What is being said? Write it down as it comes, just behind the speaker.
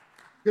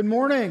Good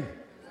morning.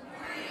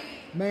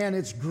 Man,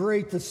 it's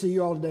great to see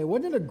you all today.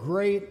 Wasn't it a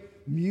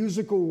great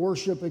musical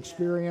worship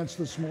experience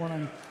this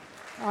morning?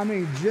 I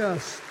mean,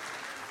 just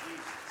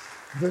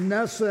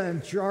Vanessa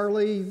and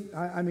Charlie,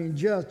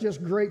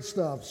 just great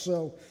stuff.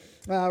 So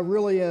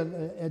really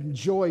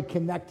enjoy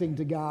connecting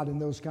to God in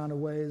those kind of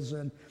ways.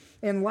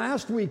 And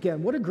last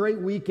weekend, what a great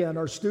weekend.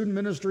 Our student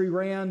ministry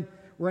ran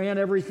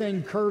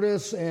everything.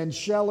 Curtis and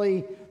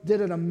Shelly did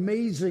an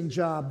amazing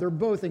job. They're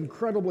both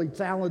incredibly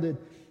talented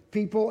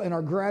people, and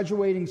our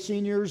graduating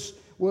seniors,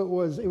 it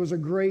was a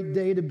great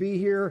day to be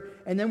here.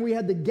 And then we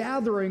had the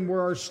gathering where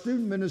our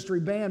student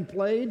ministry band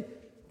played.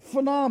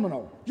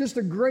 Phenomenal. Just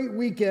a great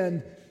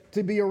weekend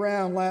to be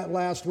around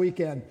last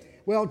weekend.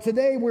 Well,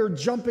 today we're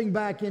jumping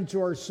back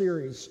into our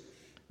series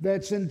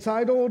that's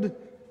entitled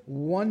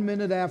 1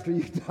 Minute After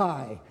You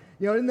Die.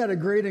 You know, isn't that a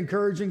great,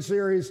 encouraging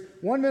series?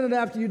 1 minute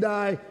after you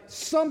die,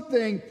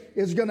 something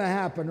is going to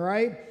happen,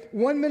 right?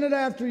 1 minute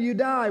after you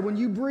die, when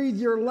you breathe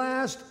your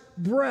last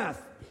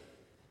breath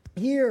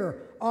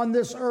here on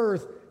this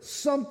earth,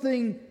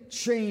 something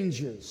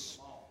changes.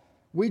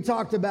 We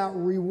talked about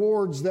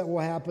rewards that will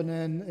happen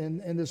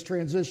in this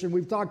transition.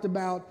 We've talked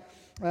about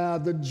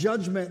the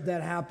judgment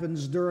that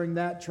happens during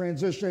that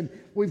transition.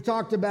 We've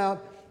talked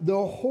about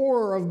the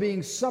horror of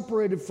being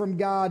separated from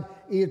God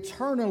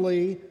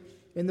eternally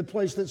in the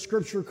place that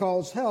Scripture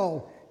calls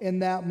hell in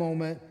that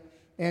moment.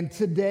 And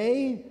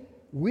today,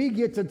 we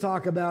get to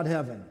talk about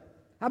heaven.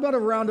 How about a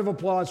round of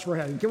applause for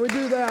heaven? Can we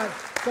do that?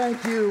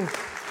 Thank you.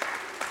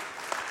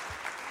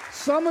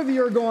 Some of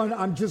you are going,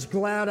 I'm just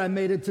glad I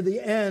made it to the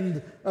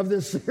end of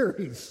this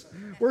series.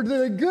 We're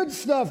doing the good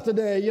stuff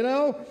today, you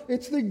know?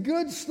 It's the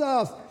good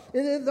stuff.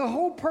 The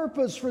whole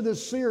purpose for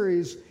this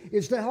series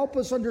is to help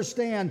us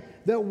understand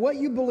that what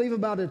you believe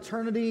about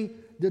eternity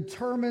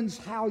determines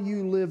how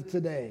you live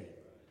today.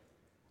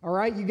 All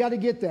right? You got to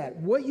get that.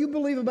 What you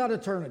believe about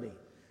eternity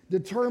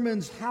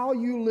determines how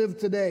you live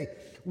today.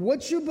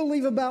 What you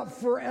believe about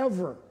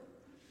forever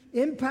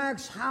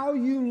impacts how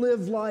you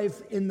live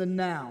life in the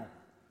now.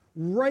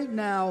 Right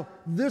now,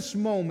 this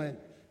moment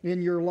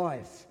in your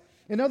life.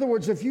 In other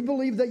words, if you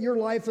believe that your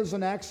life is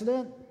an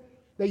accident,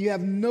 that you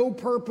have no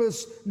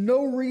purpose,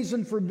 no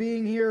reason for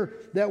being here,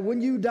 that when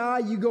you die,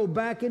 you go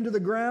back into the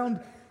ground,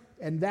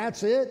 and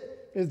that's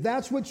it, if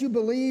that's what you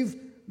believe,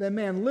 then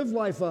man, live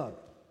life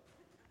up.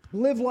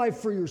 Live life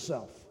for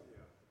yourself.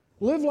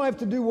 Live life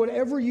to do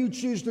whatever you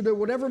choose to do,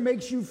 whatever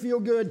makes you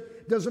feel good.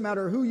 Doesn't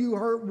matter who you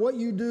hurt, what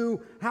you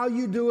do, how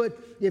you do it.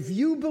 If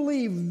you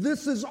believe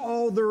this is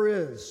all there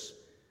is,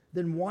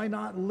 then why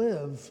not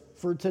live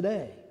for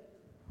today?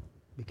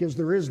 Because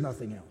there is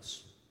nothing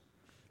else.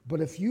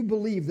 But if you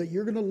believe that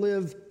you're going to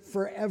live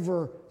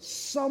forever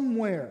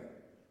somewhere,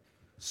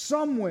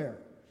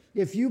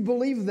 if you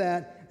believe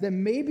that,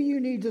 then maybe you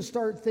need to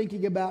start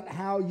thinking about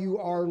how you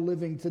are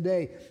living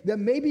today. That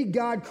maybe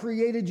God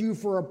created you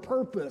for a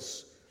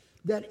purpose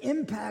that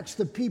impacts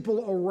the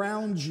people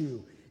around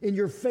you, in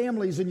your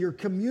families, in your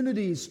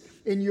communities,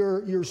 in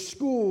your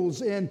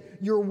schools, in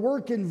your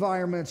work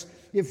environments.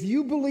 If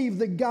you believe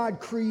that God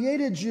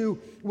created you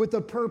with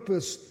a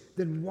purpose,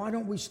 then why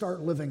don't we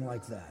start living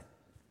like that?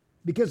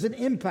 Because it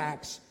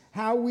impacts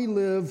how we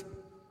live,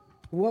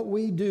 what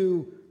we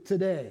do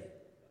today.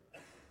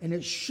 And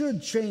it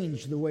should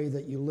change the way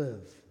that you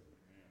live.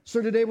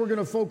 So today we're going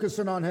to focus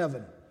in on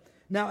heaven.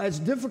 Now, as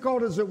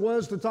difficult as it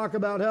was to talk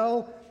about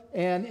hell,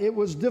 and it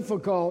was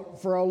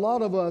difficult for a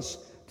lot of us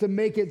to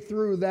make it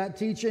through that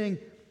teaching,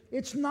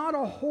 it's not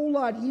a whole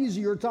lot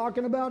easier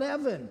talking about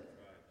heaven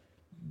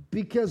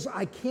because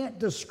I can't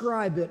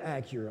describe it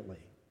accurately.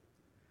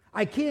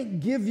 I can't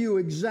give you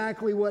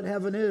exactly what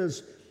heaven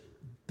is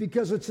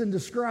because it's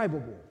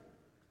indescribable.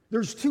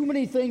 There's too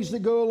many things that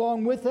go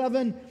along with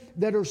heaven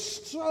that are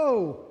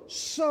so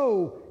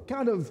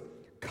kind of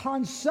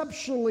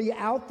conceptually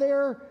out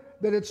there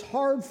that it's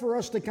hard for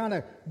us to kind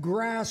of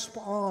grasp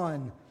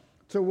on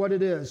to what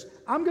it is.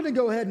 I'm going to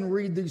go ahead and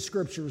read these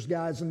scriptures,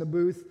 guys, in the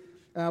booth.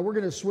 We're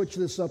going to switch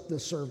this up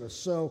this service.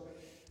 So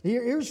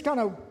here's kind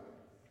of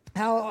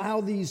how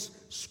these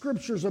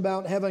scriptures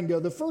about heaven go.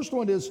 The first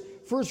one is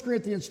 1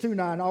 Corinthians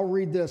 2:9. I'll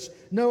read this.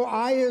 No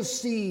eye has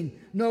seen,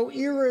 no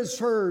ear has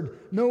heard,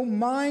 no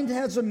mind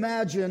has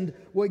imagined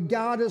what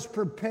God has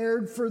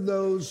prepared for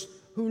those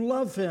who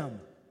love him.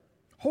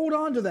 Hold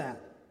on to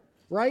that,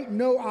 right?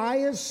 No eye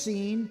has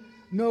seen,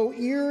 no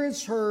ear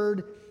has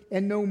heard,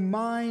 and no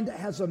mind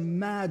has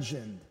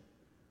imagined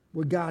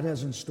what God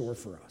has in store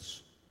for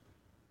us.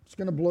 It's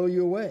going to blow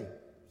you away.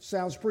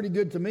 Sounds pretty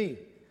good to me.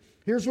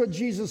 Here's what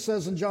Jesus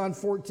says in John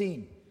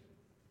 14.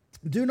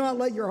 Do not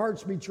let your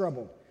hearts be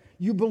troubled.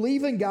 You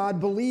believe in God,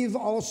 believe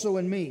also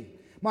in me.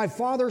 My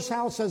Father's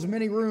house has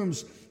many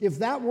rooms. If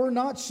that were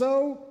not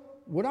so,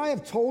 would I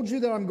have told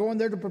you that I'm going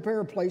there to prepare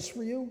a place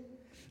for you?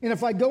 And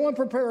if I go and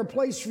prepare a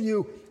place for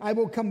you, I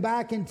will come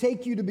back and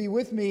take you to be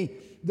with me,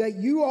 that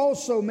you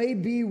also may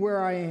be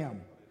where I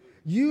am.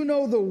 You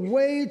know the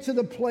way to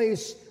the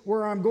place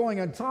where I'm going.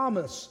 And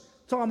Thomas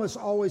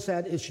always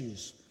had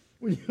issues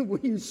when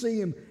you see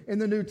him in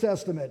the New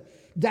Testament.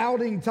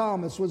 Doubting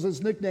Thomas was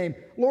his nickname.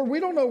 Lord, we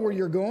don't know where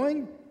you're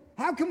going.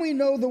 How can we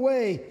know the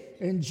way?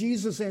 And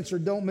Jesus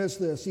answered, don't miss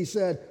this. He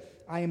said,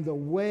 I am the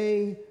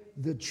way,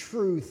 the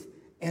truth,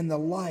 and the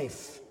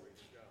life.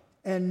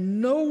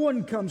 And no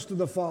one comes to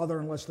the Father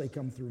unless they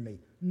come through me.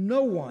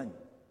 No one.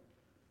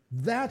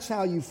 That's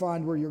how you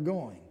find where you're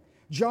going.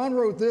 John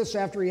wrote this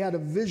after he had a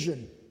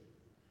vision.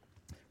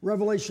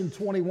 Revelation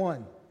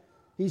 21.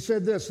 He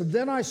said this,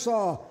 then I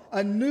saw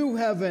a new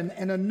heaven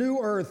and a new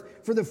earth,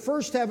 for the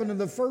first heaven and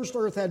the first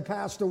earth had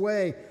passed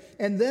away,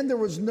 and then there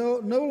was no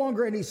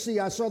longer any sea.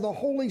 I saw the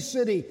holy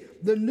city,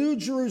 the new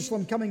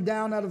Jerusalem, coming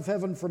down out of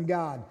heaven from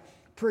God,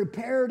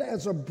 prepared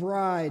as a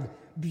bride,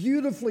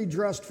 beautifully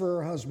dressed for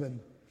her husband.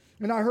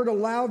 And I heard a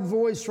loud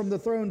voice from the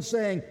throne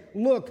saying,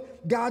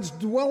 look, God's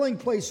dwelling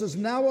place is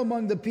now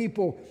among the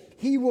people.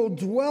 He will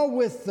dwell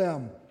with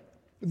them.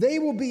 They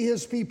will be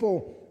his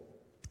people,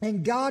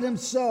 and God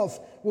himself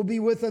will be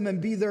with them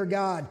and be their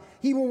God.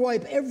 He will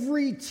wipe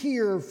every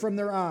tear from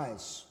their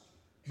eyes.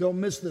 Don't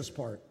miss this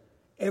part.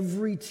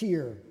 Every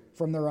tear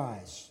from their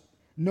eyes.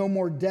 No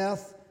more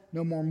death,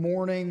 no more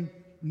mourning,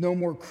 no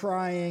more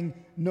crying,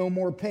 no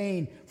more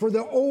pain. For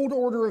the old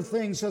order of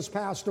things has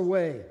passed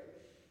away.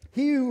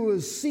 He who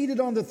was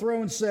seated on the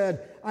throne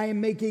said, I am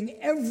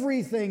making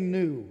everything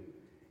new.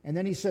 And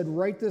then he said,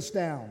 write this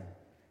down.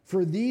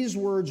 For these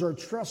words are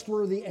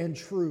trustworthy and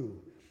true.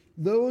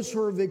 Those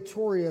who are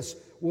victorious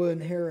will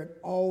inherit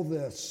all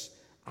this.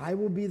 I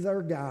will be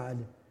their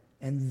God,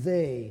 and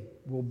they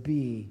will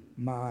be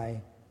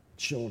my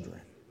children.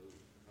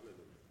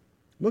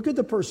 Look at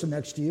the person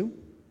next to you.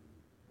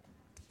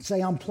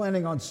 Say, I'm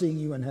planning on seeing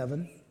you in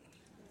heaven.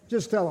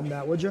 Just tell them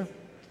that, would you?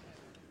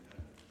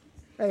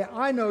 Hey,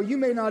 I know you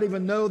may not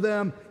even know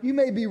them. You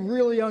may be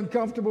really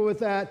uncomfortable with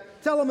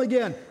that. Tell them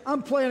again,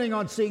 I'm planning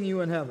on seeing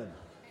you in heaven.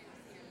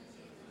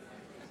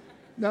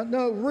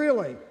 No,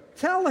 really.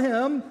 Tell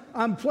him,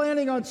 I'm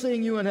planning on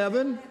seeing you in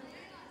heaven.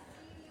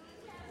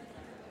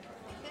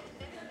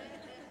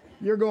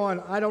 You're going,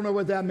 I don't know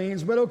what that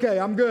means, but okay,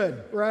 I'm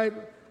good, right?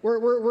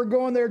 We're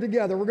going there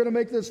together. We're going to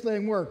make this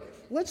thing work.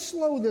 Let's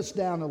slow this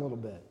down a little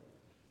bit.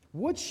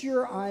 What's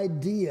your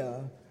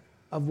idea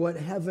of what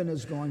heaven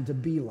is going to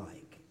be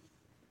like?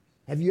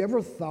 Have you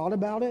ever thought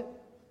about it?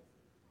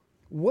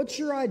 What's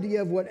your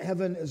idea of what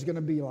heaven is going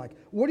to be like?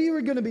 What are you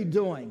going to be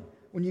doing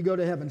when you go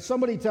to heaven?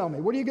 Somebody tell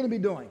me, what are you going to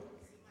be doing?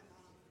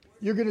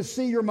 You're going to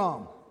see your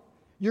mom.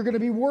 You're going to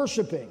be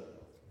worshiping.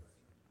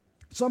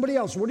 Somebody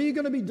else, what are you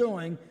going to be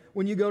doing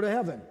when you go to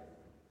heaven?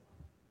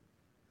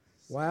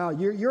 Wow,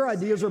 your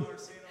ideas are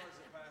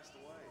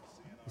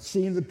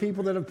seeing the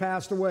people that have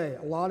passed away.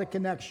 A lot of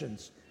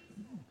connections.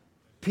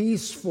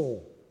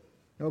 Peaceful,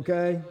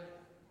 okay?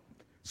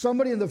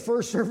 Somebody in the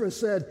first service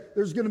said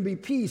there's going to be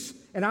peace,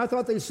 and I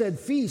thought they said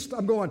feast.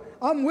 I'm going,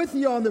 I'm with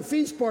you on the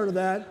feast part of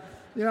that.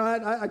 You know,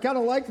 I kind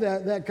of like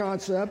that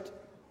concept.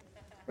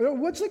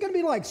 What's it going to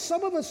be like?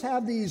 Some of us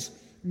have these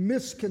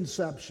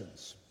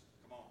misconceptions,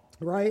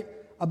 right,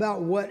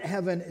 about what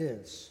heaven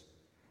is.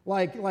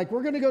 Like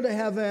we're going to go to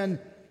heaven,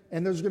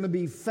 and there's going to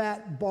be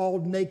fat,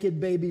 bald, naked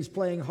babies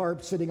playing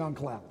harp sitting on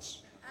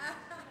clouds.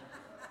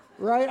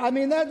 Right? I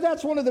mean,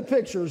 that's one of the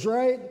pictures,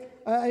 right?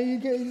 You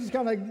just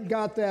kind of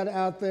got that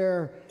out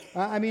there.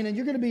 And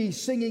you're going to be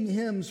singing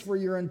hymns for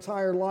your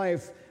entire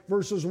life,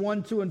 verses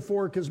 1, 2, and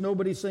 4, because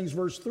nobody sings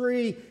verse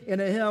 3 in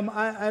a hymn.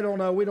 I don't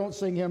know. We don't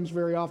sing hymns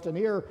very often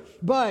here.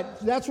 But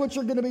that's what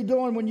you're going to be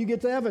doing when you get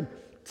to heaven.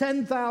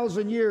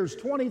 10,000 years,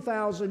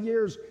 20,000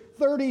 years,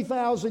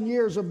 30,000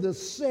 years of the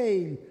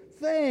same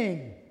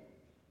thing.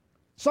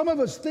 Some of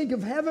us think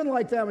of heaven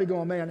like that. We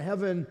go, man,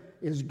 heaven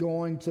is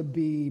going to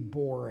be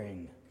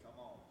boring.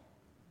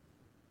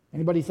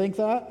 Anybody think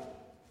that?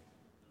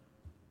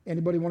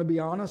 Anybody want to be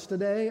honest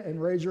today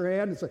and raise your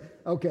hand and say,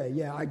 okay,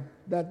 yeah,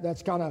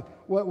 that's kind of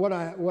what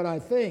I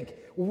think.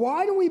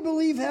 Why do we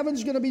believe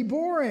heaven's going to be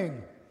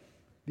boring?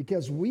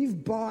 Because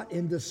we've bought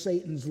into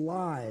Satan's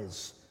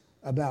lies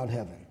about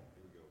heaven.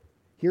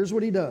 Here's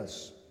what he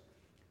does.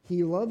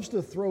 He loves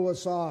to throw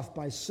us off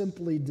by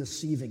simply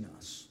deceiving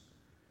us.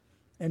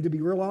 And to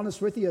be real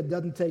honest with you, it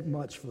doesn't take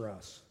much for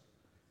us.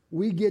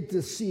 We get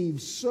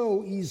deceived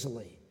so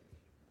easily.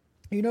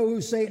 You know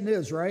who Satan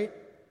is, right?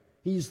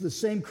 He's the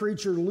same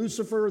creature,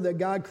 Lucifer, that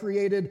God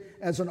created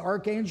as an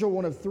archangel,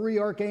 one of 3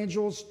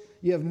 archangels.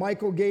 You have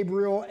Michael,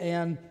 Gabriel,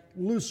 and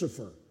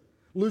Lucifer.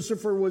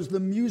 Lucifer was the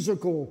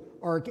musical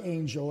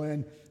archangel,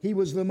 and he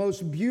was the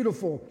most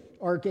beautiful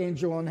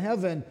archangel in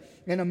heaven,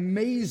 and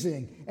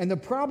amazing. And the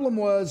problem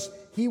was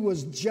he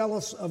was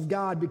jealous of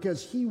God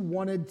because he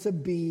wanted to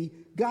be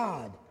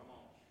God.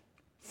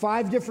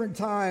 5 different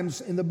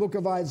times in the book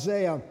of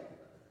Isaiah,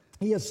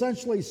 he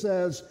essentially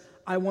says,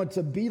 I want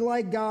to be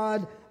like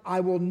God. I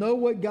will know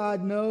what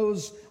God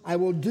knows. I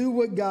will do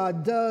what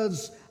God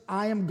does.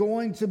 I am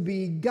going to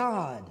be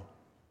God.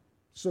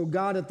 So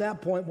God at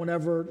that point,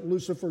 whenever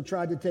Lucifer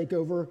tried to take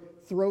over,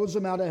 throws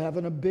him out of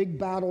heaven. A big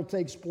battle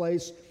takes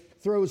place,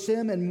 throws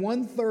him and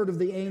 1/3 of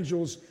the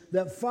angels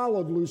that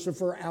followed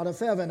Lucifer out of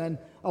heaven. And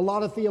a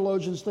lot of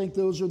theologians think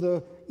those are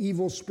the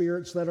evil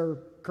spirits that are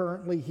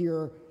currently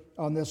here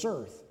on this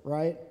earth,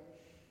 right?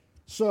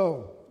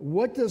 So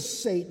what does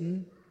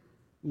Satan,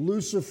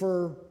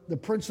 Lucifer, the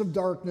prince of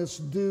darkness,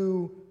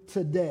 do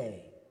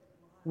today?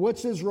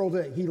 What's his role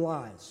today? He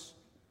lies.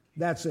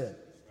 That's it.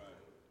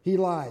 He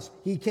lies.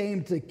 He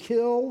came to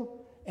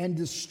kill and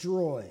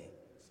destroy,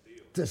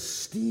 to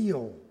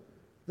steal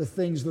the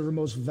things that are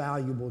most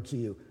valuable to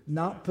you.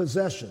 Not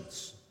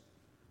possessions.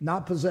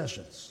 Not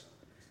possessions.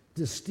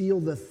 To steal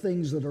the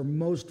things that are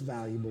most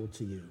valuable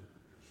to you.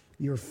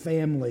 Your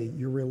family,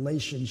 your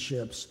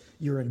relationships,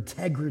 your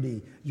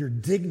integrity, your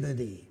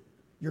dignity,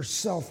 your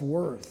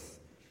self-worth.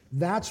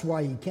 That's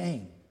why he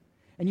came.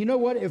 And you know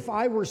what? If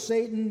I were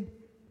Satan,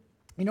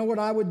 you know what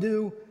I would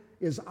do?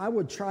 Is I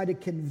would try to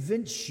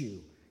convince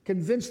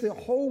the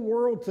whole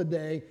world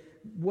today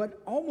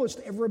what almost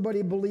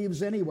everybody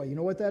believes anyway. You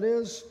know what that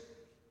is?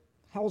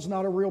 Hell's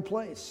not a real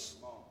place.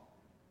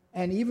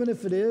 And even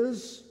if it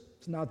is,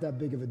 it's not that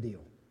big of a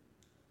deal.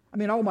 I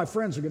mean, all my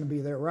friends are going to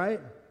be there, right?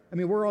 I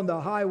mean, we're on the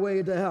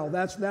highway to hell.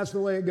 That's the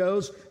way it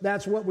goes.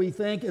 That's what we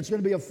think. It's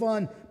going to be a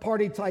fun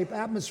party-type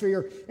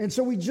atmosphere. And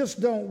so we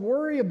just don't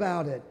worry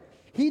about it.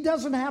 He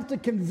doesn't have to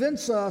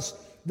convince us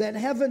that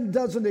heaven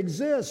doesn't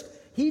exist.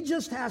 He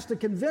just has to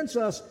convince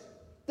us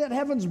that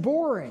heaven's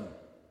boring,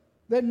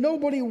 that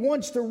nobody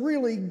wants to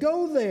really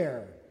go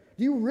there.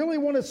 Do you really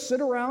want to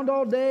sit around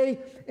all day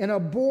in a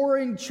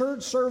boring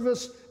church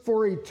service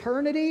for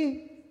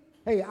eternity?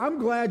 Hey, I'm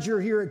glad you're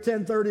here at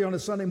 10:30 on a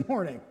Sunday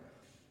morning.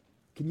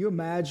 Can you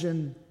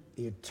imagine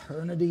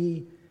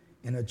eternity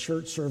in a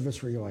church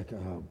service where you're like,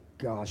 oh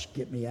gosh,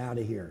 get me out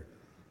of here?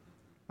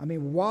 I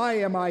mean, why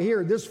am I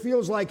here? This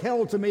feels like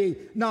hell to me,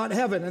 not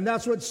heaven. And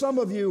that's what some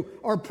of you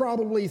are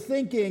probably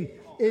thinking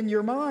in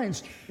your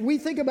minds. We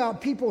think about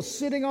people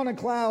sitting on a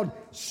cloud,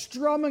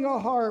 strumming a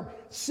harp,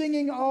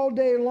 singing all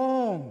day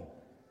long.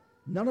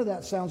 None of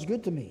that sounds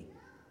good to me.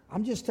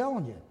 I'm just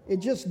telling you,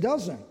 it just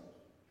doesn't.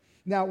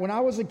 Now, when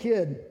I was a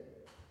kid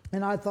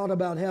and I thought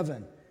about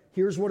heaven,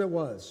 here's what it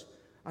was.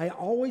 I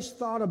always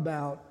thought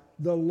about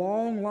the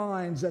long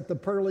lines at the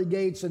pearly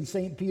gates and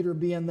St. Peter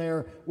being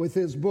there with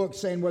his book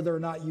saying whether or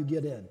not you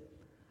get in.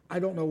 I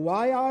don't know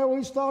why I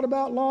always thought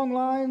about long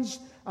lines.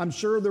 I'm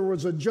sure there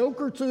was a joke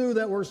or two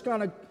that was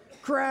kind of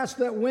crass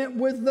that went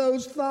with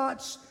those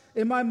thoughts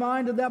in my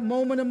mind at that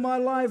moment in my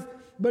life.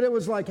 But it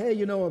was like, hey,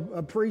 you know,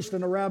 a priest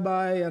and a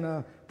rabbi and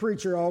a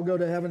preacher all go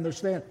to heaven. They're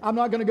staying. I'm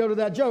not going to go to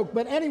that joke.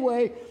 But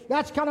anyway,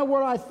 that's kind of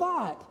what I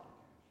thought.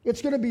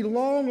 It's going to be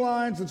long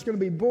lines. It's going to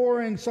be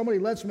boring. Somebody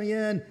lets me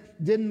in,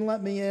 didn't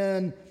let me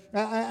in.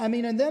 I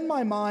mean, and then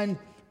my mind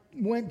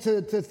went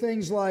to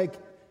things like,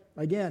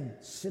 again,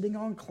 sitting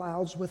on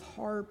clouds with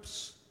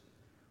harps.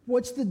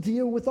 What's the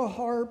deal with a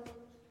harp?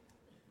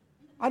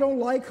 I don't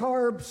like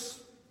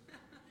harps.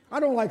 I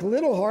don't like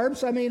little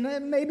harps. I mean,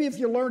 maybe if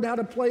you learned how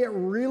to play it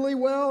really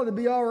well, it'd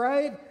be all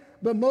right.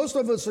 But most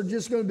of us are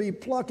just going to be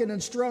plucking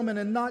and strumming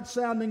and not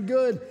sounding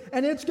good.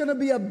 And it's going to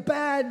be a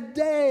bad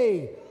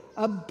day,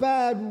 a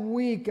bad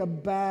week, a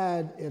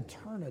bad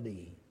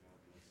eternity.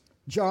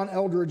 John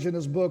Eldredge, in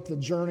his book, The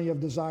Journey of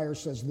Desire,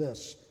 says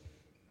this: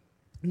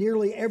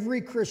 nearly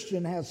every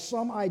Christian has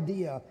some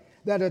idea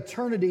that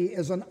eternity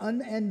is an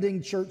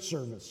unending church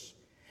service.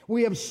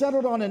 We have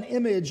settled on an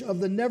image of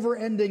the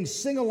never-ending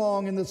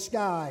sing-along in the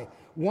sky,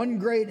 one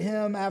great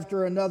hymn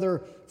after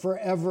another,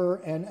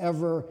 forever and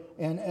ever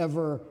and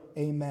ever,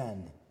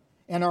 amen.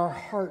 And our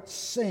heart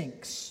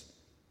sinks.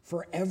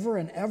 Forever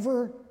and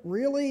ever?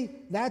 Really?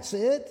 That's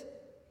it?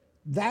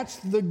 That's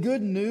the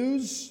good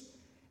news?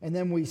 And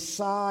then we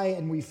sigh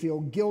and we feel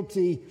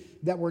guilty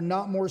that we're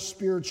not more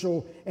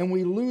spiritual, and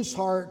we lose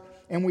heart,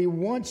 and we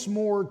once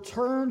more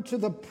turn to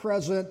the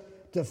present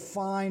to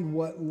find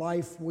what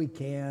life we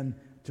can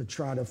to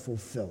try to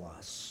fulfill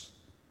us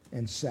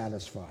and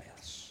satisfy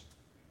us.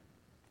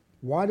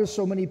 Why do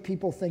so many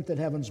people think that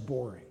heaven's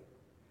boring?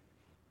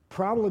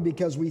 Probably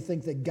because we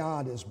think that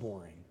God is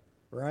boring,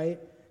 right?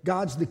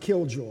 God's the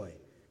killjoy.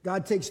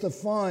 God takes the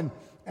fun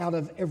out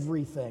of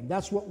everything.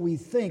 That's what we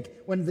think,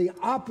 when the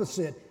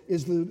opposite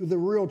is the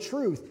real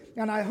truth.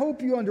 And I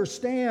hope you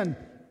understand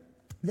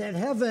that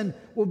heaven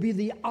will be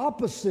the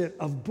opposite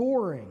of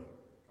boring.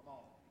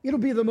 It'll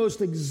be the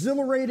most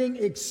exhilarating,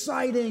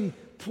 exciting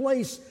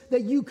place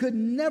that you could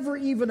never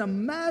even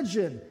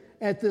imagine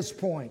at this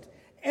point.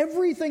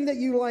 Everything that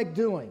you like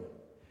doing,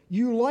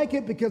 you like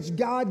it because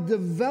God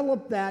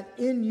developed that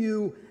in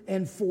you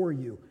and for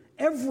you.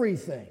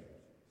 Everything.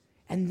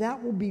 And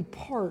that will be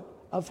part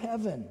of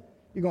heaven.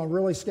 You're going,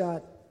 really,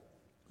 Scott?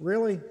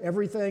 Really?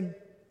 Everything?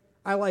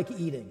 I like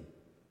eating.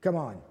 Come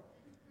on.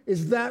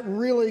 Is that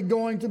really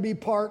going to be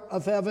part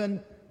of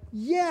heaven?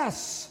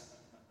 Yes.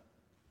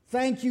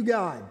 Thank you,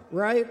 God,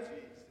 right?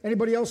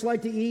 Anybody else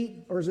like to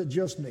eat, or is it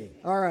just me?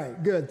 All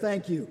right, good,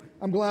 thank you.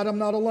 I'm glad I'm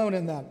not alone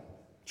in that.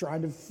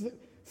 Trying to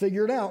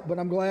figure it out, but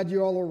I'm glad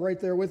you all are right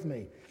there with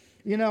me.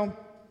 You know,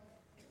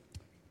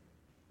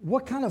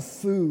 what kind of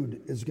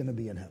food is going to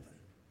be in heaven?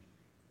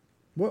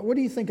 What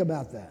do you think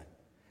about that?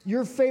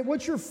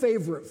 What's your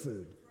favorite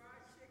food?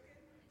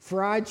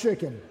 Fried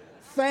chicken.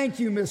 Thank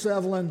you, Miss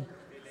Evelyn.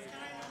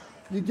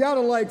 You got to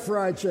like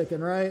fried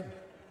chicken, right?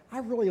 I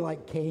really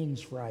like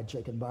Cane's fried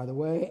chicken, by the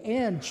way,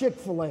 and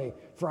Chick-fil-A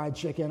fried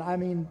chicken. I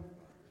mean,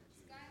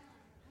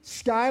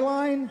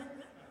 Skyline,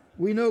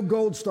 we know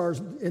Gold Star's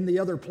in the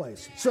other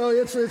place. So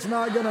it's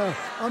not going to,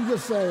 I'm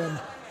just saying.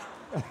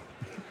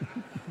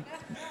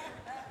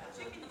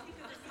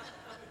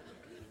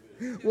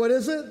 What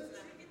is it?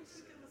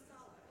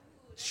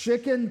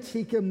 Chicken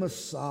tikka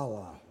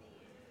masala.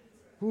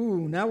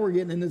 Ooh, now we're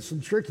getting into some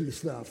tricky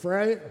stuff,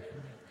 right?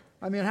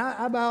 I mean, how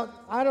about,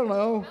 I don't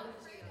know,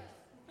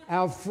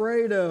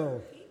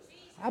 Alfredo.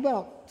 How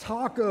about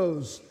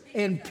tacos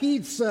and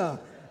pizza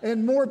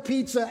and more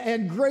pizza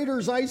and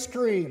Grater's ice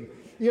cream?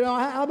 You know,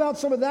 how about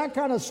some of that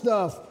kind of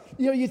stuff?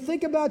 You know, you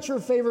think about your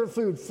favorite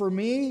food. For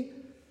me,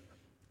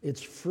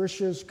 it's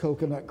Frisch's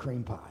coconut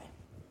cream pie.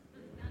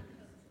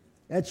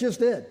 That's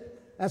just it.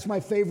 That's my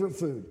favorite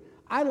food.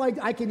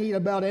 I can eat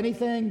about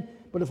anything,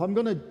 but if I'm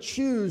going to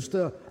choose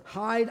to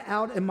hide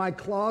out in my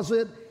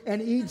closet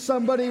and eat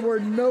somebody where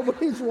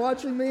nobody's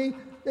watching me,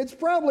 it's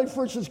probably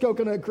Frisch's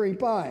coconut cream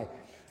pie.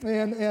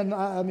 And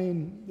I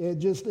mean, it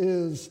just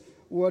is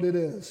what it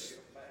is.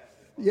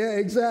 Yeah,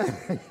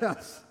 exactly.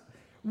 Yes.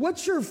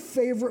 What's your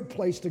favorite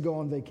place to go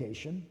on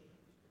vacation?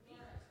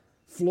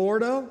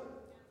 Florida?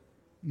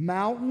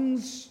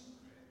 Mountains?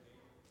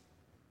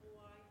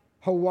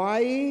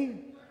 Hawaii?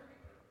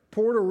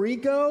 Puerto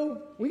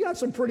Rico? We got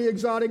some pretty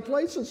exotic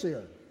places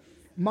here.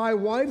 My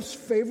wife's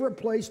favorite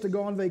place to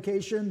go on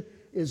vacation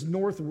is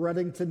North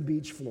Redington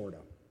Beach, Florida.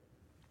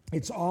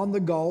 It's on the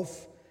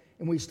Gulf,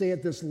 and we stay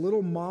at this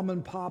little mom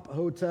and pop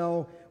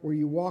hotel where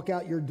you walk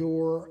out your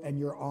door and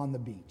you're on the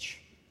beach,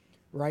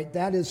 right?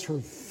 That is her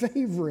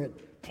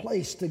favorite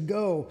place to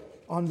go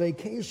on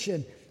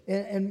vacation.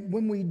 And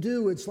when we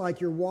do, it's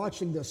like you're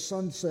watching the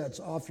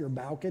sunsets off your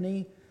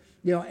balcony.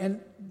 You know, and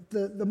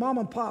the mom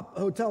and pop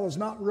hotel is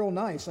not real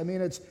nice. I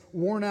mean, it's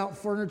worn out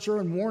furniture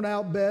and worn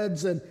out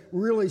beds and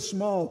really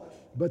small,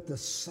 but the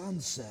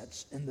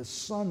sunsets and the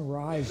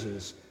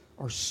sunrises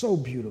are so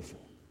beautiful.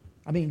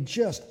 I mean,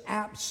 just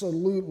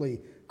absolutely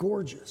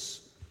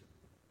gorgeous.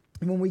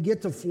 And when we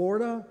get to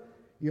Florida,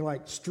 you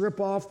like strip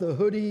off the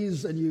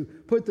hoodies and you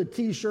put the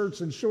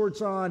t-shirts and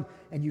shorts on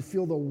and you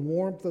feel the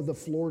warmth of the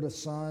Florida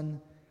sun.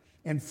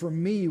 And for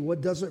me,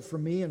 what does it for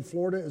me in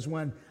Florida is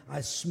when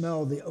I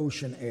smell the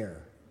ocean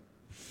air.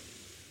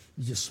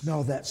 You just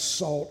smell that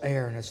salt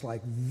air, and it's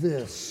like,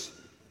 this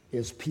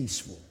is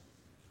peaceful.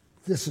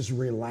 This is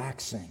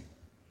relaxing.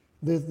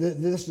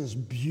 This is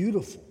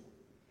beautiful.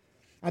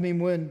 I mean,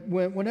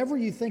 whenever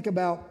you think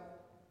about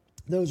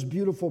those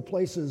beautiful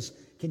places,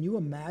 can you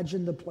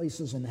imagine the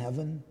places in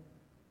heaven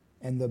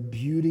and the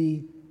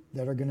beauty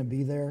that are going to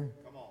be there?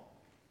 Come on.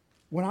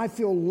 When I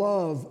feel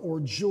love or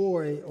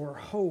joy or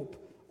hope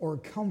or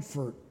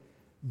comfort,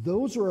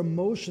 those are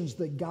emotions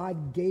that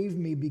God gave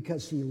me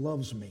because He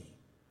loves me.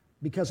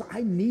 Because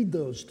I need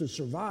those to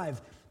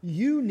survive.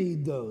 You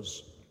need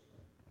those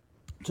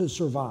to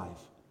survive.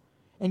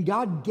 And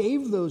God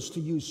gave those to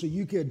you so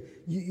you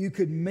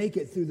could make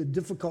it through the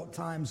difficult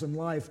times in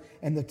life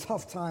and the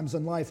tough times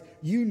in life.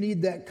 You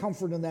need that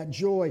comfort and that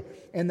joy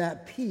and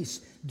that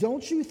peace.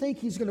 Don't you think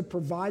He's going to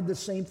provide the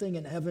same thing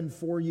in heaven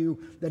for you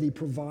that He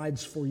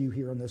provides for you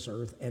here on this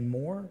earth and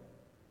more?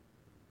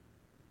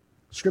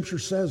 Scripture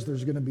says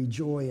there's going to be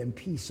joy and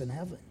peace in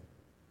heaven.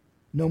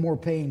 No more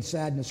pain,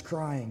 sadness,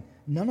 crying,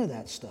 none of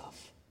that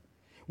stuff.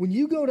 When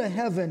you go to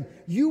heaven,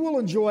 you will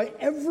enjoy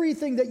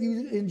everything that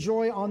you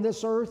enjoy on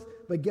this earth,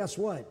 but guess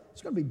what?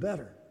 It's going to be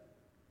better.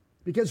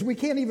 Because we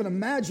can't even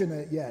imagine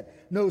it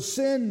yet. No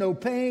sin, no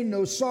pain,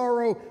 no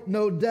sorrow,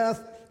 no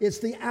death. It's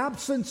the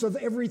absence of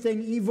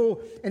everything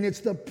evil, and it's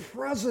the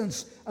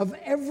presence of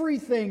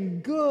everything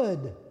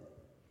good.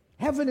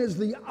 Heaven is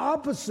the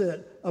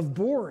opposite of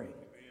boring.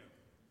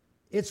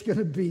 It's going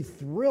to be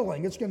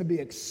thrilling. It's going to be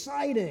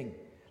exciting.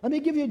 Let me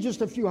give you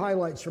just a few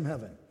highlights from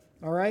heaven,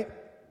 all right?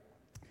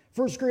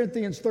 1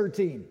 Corinthians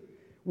 13,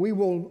 we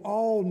will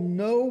all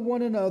know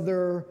one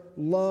another,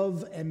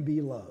 love and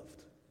be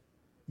loved.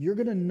 You're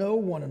going to know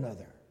one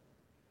another.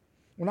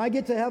 When I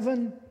get to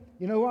heaven,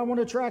 you know who I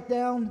want to track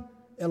down?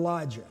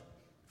 Elijah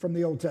from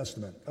the Old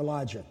Testament,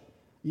 Elijah.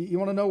 You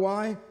want to know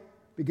why?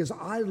 Because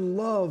I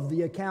love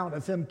the account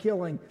of him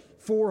killing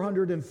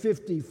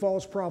 450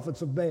 false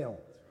prophets of Baal.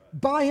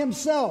 By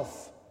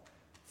himself.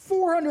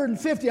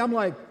 450. I'm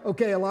like,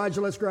 okay, Elijah,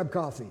 let's grab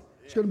coffee.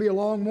 It's going to be a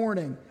long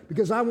morning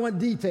because I want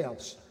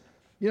details.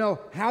 You know,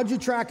 how'd you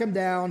track him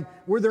down?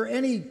 Were there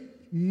any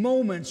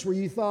moments where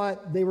you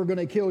thought they were going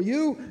to kill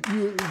you?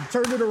 You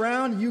turned it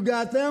around, you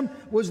got them?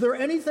 Was there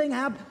anything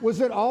happen?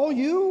 Was it all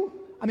you?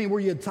 I mean,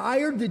 were you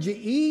tired? Did you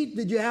eat?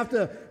 Did you have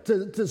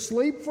to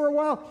sleep for a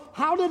while?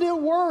 How did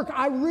it work?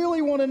 I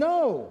really want to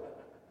know.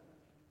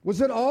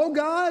 Was it all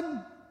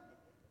God?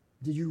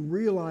 Did you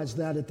realize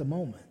that at the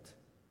moment?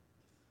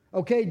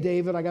 Okay,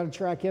 David, I got to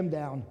track him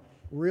down.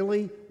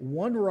 Really?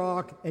 One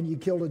rock and you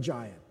killed a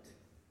giant.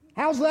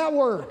 How's that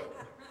work?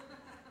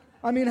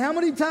 I mean, how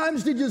many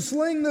times did you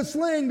sling the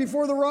sling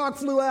before the rock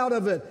flew out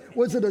of it?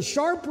 Was it a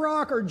sharp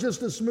rock or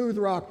just a smooth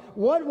rock?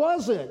 What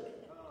was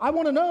it? I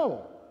want to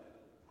know.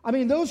 I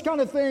mean, those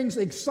kind of things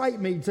excite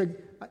me.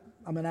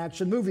 I'm I'm an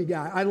action movie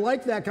guy. I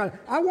like that kind of,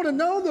 I want to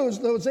know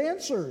those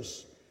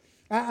answers.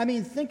 I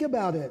mean, think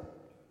about it.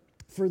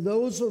 For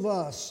those of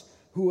us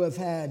who have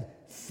had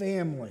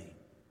family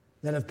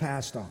that have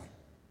passed on,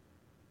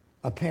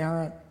 a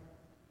parent,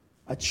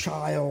 a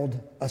child,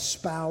 a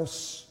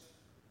spouse,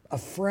 a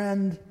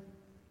friend,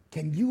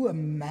 can you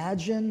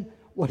imagine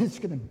what it's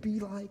going to be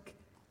like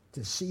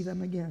to see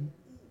them again?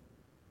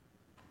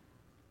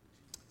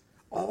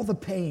 All the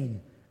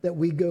pain that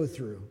we go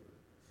through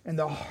and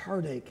the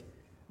heartache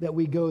that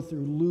we go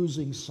through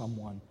losing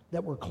someone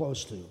that we're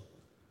close to.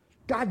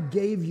 God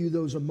gave you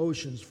those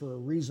emotions for a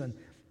reason.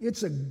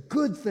 It's a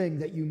good thing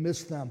that you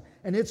missed them,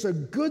 and it's a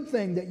good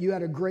thing that you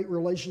had a great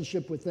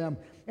relationship with them,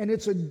 and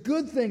it's a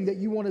good thing that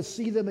you want to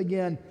see them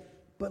again.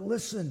 But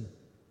listen,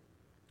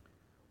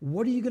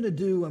 what are you going to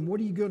do, and what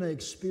are you going to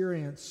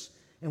experience,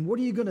 and what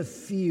are you going to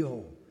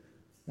feel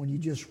when you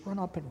just run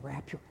up and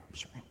wrap your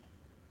arms around them?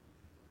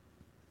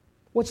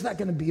 What's that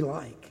going to be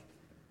like?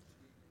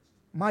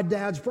 My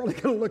dad's probably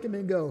going to look at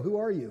me and go, "Who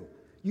are you?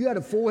 You had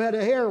a full head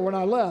of hair when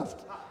I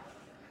left.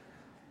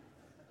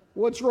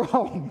 What's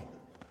wrong?"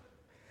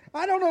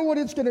 I don't know what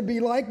it's going to be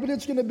like, but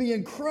it's going to be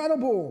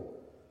incredible.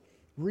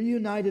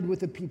 Reunited with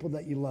the people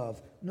that you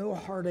love. No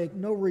heartache,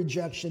 no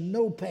rejection,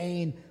 no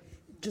pain,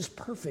 just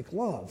perfect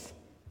love.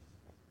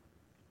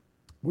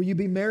 Will you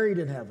be married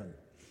in heaven?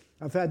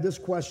 I've had this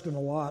question a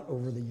lot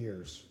over the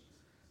years.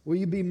 Will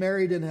you be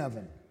married in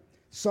heaven?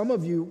 Some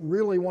of you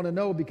really want to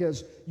know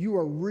because you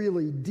are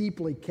really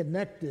deeply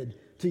connected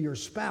to your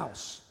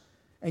spouse,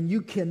 and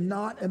you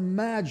cannot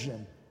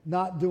imagine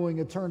not doing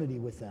eternity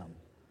with them.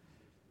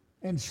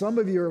 And some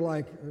of you are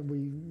like, "Are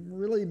we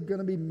really going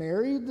to be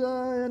married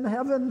in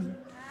heaven?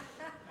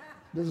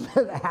 Does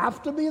it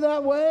have to be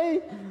that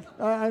way?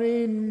 I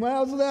mean,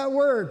 how does that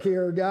work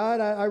here,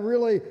 God? I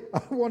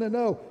want to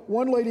know."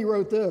 One lady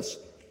wrote this: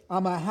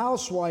 "I'm a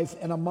housewife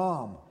and a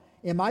mom.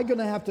 Am I going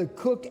to have to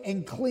cook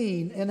and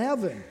clean in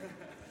heaven?"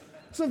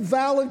 It's a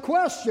valid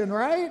question,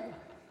 right?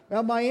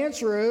 Well, my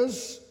answer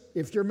is,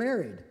 if you're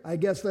married. I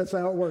guess that's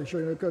how it works.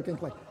 You're going to cook and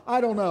clean. I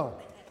don't know.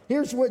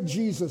 Here's what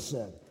Jesus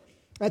said.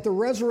 At the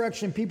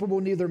resurrection, people will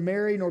neither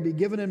marry nor be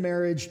given in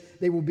marriage.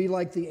 They will be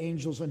like the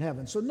angels in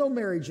heaven. So no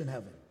marriage in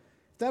heaven.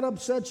 If that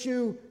upsets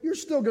you, you're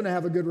still going to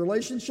have a good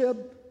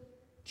relationship.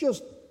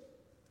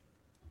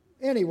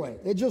 Anyway,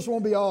 it just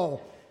won't be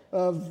all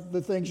of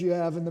the things you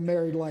have in the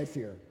married life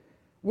here.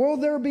 Will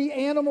there be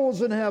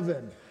animals in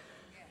heaven?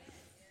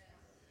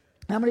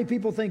 How many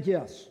people think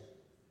yes?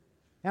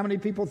 How many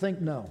people think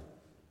no?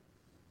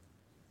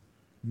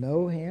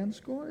 No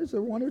hands going? Is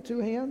there one or two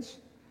hands?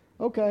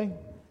 Okay.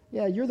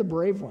 Yeah, you're the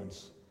brave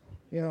ones.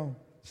 You know,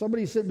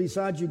 somebody's sitting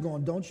beside you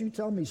going, "Don't you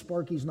tell me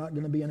Sparky's not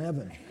going to be in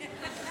heaven."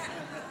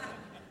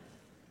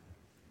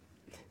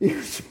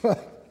 Here's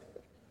what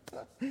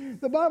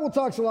the Bible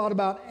talks a lot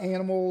about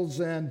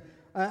animals, and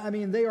I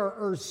mean, they are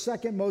Earth's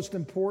second most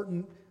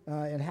important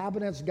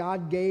inhabitants.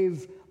 God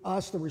gave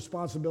us the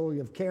responsibility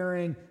of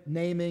caring,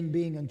 naming,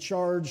 being in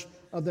charge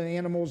of the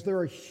animals.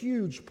 They're a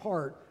huge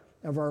part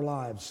of our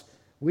lives.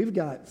 We've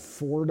got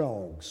 4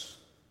 dogs.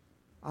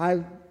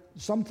 I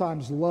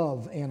sometimes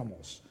love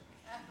animals.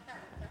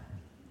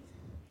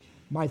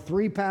 My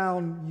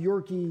 3-pound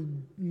Yorkie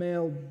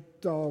male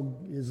dog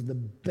is the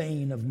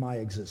bane of my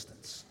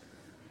existence.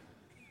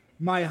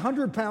 My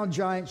 100-pound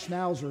giant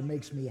Schnauzer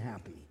makes me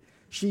happy.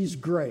 She's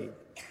great,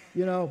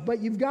 you know, but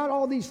you've got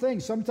all these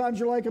things. Sometimes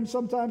you like them,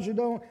 sometimes you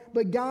don't.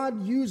 But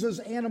God uses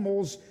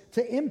animals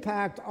to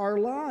impact our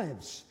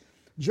lives.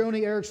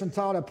 Joni Eareckson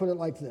Tada put it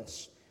like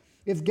this: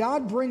 if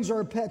God brings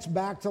our pets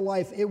back to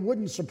life, it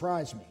wouldn't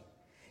surprise me.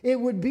 It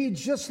would be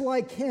just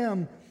like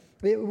him.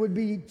 It would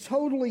be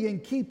totally in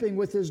keeping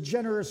with his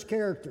generous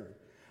character.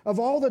 Of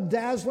all the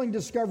dazzling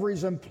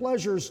discoveries and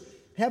pleasures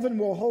heaven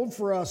will hold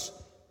for us,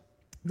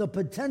 the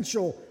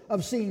potential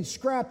of seeing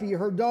Scrappy,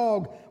 her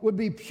dog, would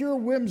be pure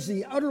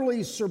whimsy,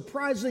 utterly,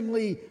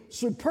 surprisingly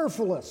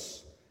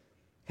superfluous.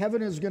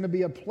 Heaven is going to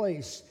be a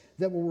place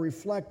that will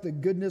reflect the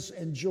goodness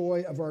and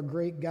joy of our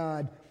great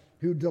God,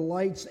 who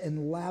delights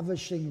in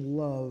lavishing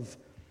love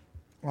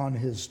on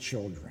his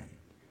children.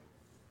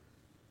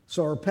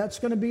 So are pets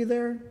going to be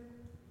there?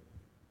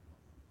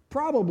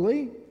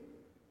 Probably.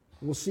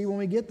 We'll see when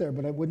we get there,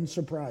 but it wouldn't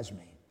surprise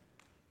me.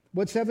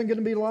 What's heaven going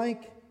to be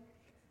like?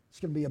 It's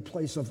going to be a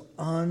place of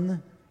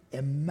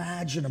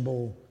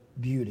unimaginable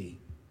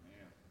beauty.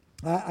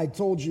 I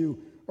told you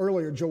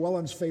earlier,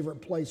 Joellen's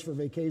favorite place for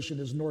vacation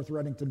is North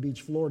Reddington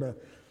Beach, Florida.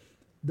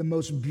 The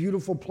most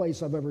beautiful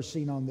place I've ever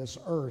seen on this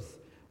earth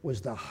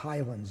was the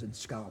Highlands in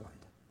Scotland.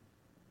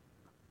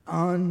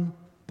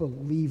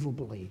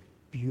 Unbelievably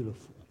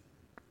beautiful.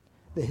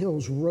 The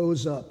hills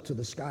rose up to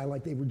the sky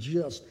like they were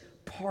just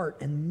part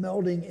and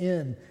melting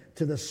in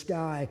to the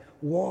sky.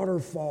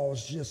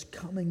 Waterfalls just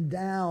coming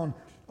down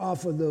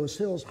off of those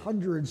hills,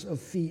 hundreds of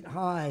feet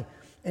high.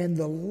 And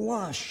the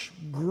lush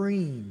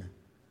green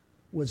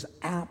was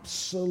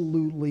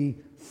absolutely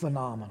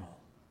phenomenal.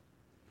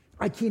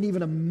 I can't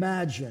even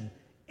imagine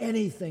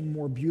anything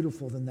more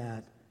beautiful than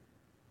that,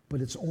 but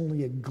it's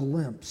only a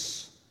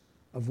glimpse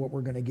of what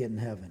we're going to get in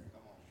heaven.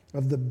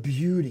 of the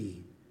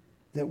beauty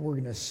that we're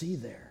going to see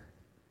there.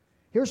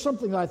 Here's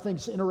something that I think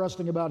is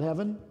interesting about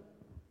heaven.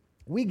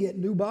 We get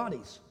new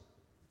bodies.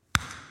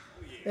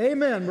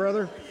 Amen,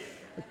 brother.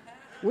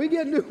 We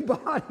get new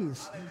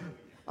bodies.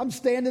 I'm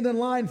standing in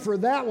line for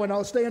that one.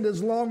 I'll stand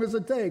as long as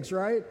it takes,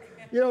 right?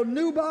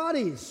 New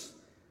bodies.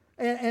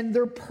 And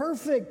they're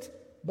perfect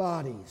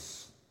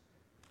bodies.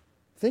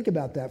 Think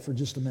about that for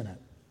just a minute.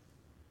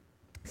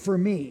 For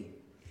me,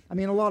 a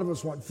lot of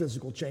us want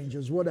physical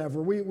changes,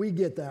 whatever. We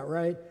get that,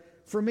 right?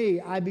 For me,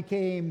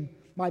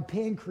 my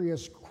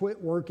pancreas quit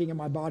working in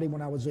my body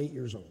when I was 8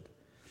 years old.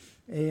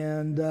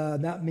 And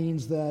that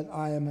means that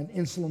I am an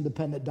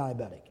insulin-dependent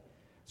diabetic.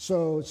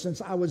 So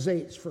since I was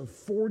 8, for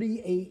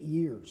 49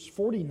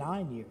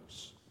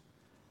 years,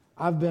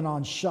 I've been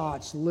on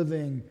shots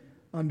living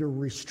under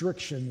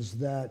restrictions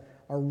that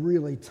are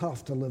really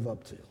tough to live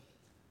up to.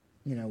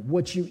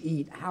 What you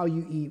eat, how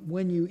you eat,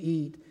 when you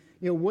eat,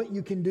 what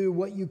you can do,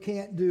 what you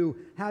can't do,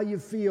 how you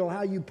feel,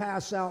 how you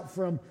pass out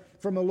from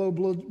a low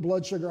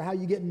blood sugar, how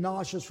you get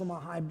nauseous from a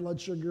high blood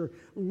sugar,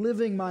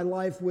 living my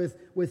life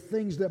with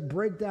things that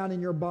break down in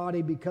your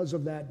body because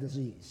of that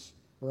disease,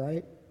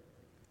 right?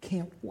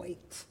 Can't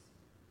wait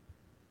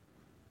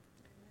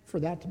for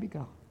that to be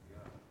gone.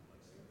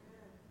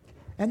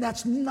 And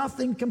that's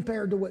nothing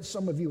compared to what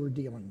some of you are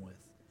dealing with.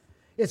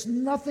 It's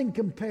nothing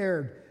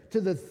compared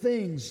to the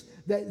things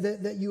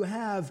that you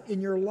have in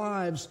your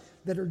lives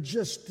that are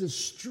just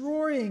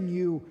destroying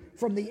you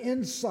from the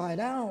inside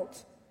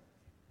out.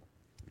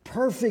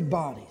 Perfect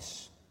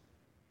bodies.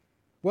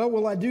 Well,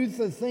 will I do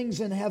the things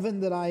in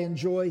heaven that I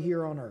enjoy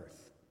here on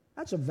earth?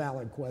 That's a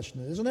valid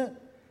question, isn't it?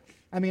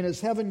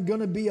 Is heaven going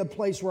to be a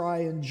place where I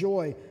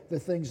enjoy the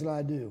things that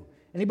I do?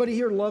 Anybody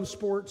here love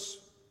sports?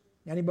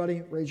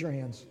 Anybody? Raise your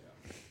hands.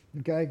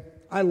 Okay?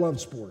 I love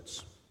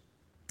sports.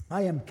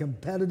 I am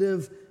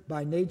competitive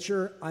by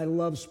nature. I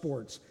love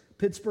sports.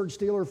 Pittsburgh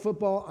Steelers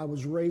football. I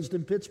was raised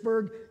in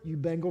Pittsburgh. You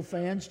Bengal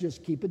fans,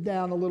 just keep it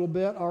down a little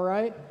bit, all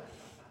right?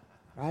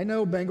 I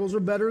know Bengals are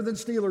better than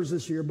Steelers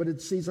this year, but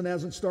its season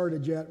hasn't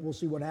started yet. We'll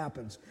see what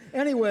happens.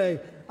 Anyway,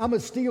 I'm a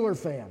Steeler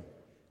fan.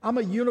 I'm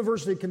a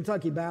University of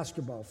Kentucky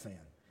basketball fan.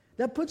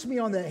 That puts me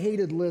on the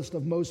hated list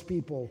of most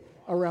people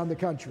around the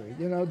country.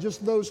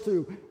 Just those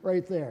two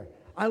right there.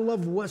 I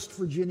love West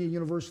Virginia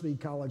University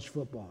college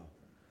football.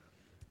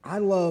 I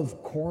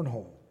love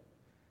cornhole.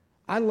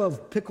 I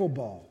love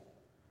pickleball.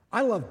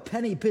 I love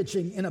penny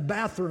pitching in a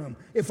bathroom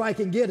if I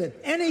can get it.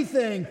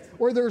 Anything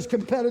where there's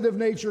competitive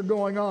nature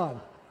going on.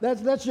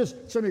 That's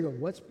just, some of you go,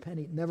 what's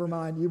penny? Never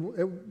mind,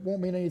 it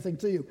won't mean anything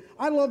to you.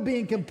 I love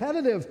being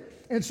competitive.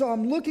 And so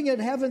I'm looking at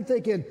heaven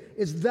thinking,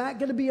 is that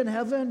going to be in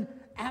heaven?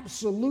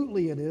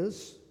 Absolutely it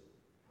is.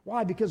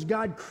 Why? Because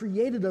God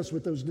created us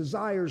with those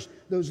desires,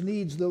 those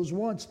needs, those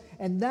wants,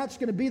 and that's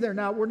going to be there.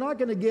 Now, we're not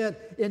going to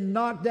get in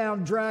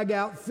knockdown,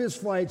 drag-out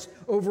fistfights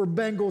over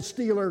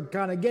Bengal-Steeler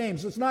kind of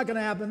games. It's not going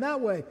to happen that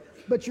way.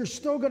 But you're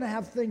still going to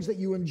have things that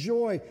you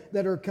enjoy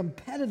that are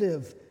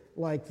competitive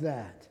like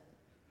that.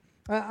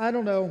 I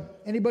don't know.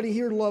 Anybody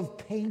here love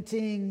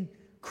painting,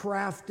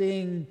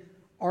 crafting,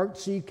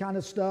 artsy kind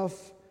of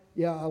stuff?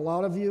 Yeah, a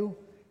lot of you.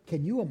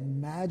 Can you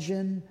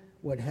imagine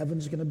what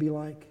heaven's going to be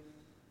like?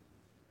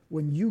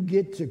 When you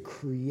get to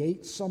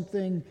create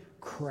something,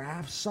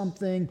 craft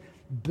something,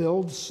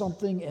 build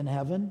something in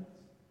heaven,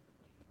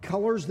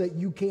 colors that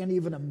you can't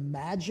even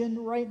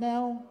imagine right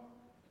now,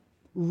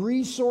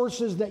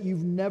 resources that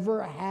you've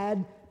never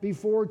had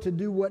before to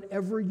do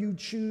whatever you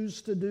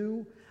choose to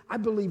do. I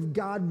believe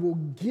God will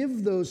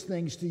give those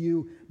things to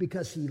you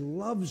because He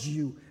loves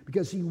you,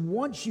 because He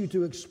wants you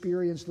to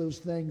experience those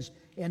things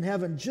in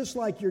heaven, just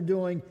like you're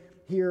doing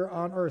here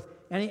on earth.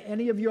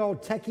 Any of you all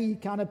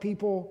techie kind of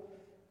people?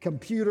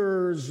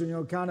 Computers,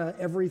 kind of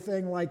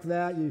everything like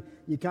that.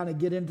 You kind of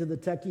get into the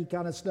techie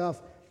kind of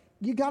stuff.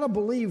 You got to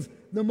believe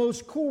the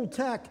most cool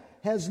tech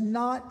has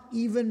not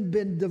even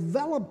been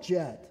developed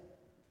yet.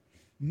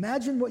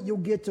 Imagine what you'll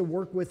get to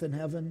work with in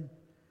heaven,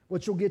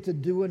 what you'll get to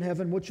do in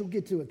heaven, what you'll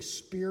get to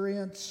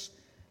experience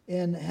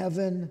in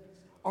heaven.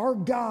 Our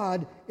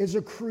God is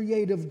a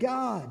creative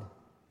God.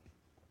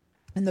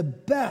 And the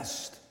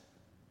best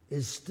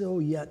is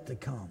still yet to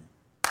come.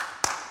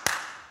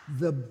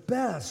 The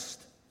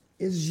best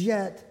is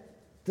yet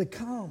to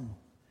come.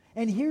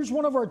 And here's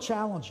one of our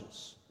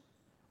challenges,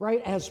 right?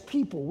 As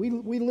people,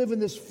 we live in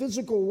this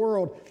physical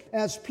world.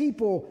 As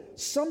people,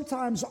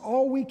 sometimes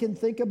all we can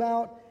think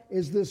about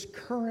is this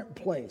current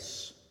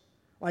place,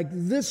 like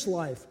this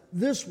life,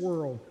 this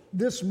world,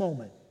 this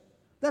moment.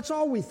 That's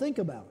all we think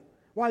about.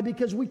 Why?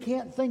 Because we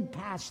can't think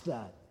past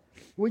that.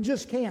 We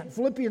just can't.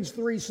 Philippians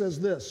 3 says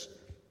this: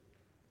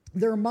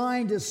 their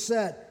mind is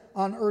set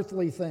on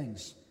earthly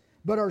things,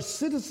 but our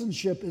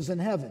citizenship is in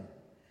heaven.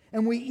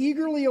 And we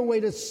eagerly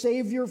await a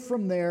Savior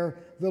from there,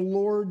 the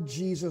Lord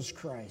Jesus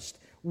Christ.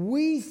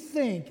 We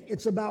think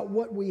it's about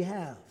what we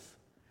have.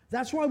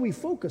 That's why we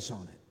focus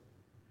on it.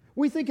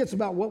 We think it's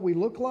about what we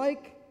look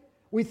like.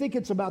 We think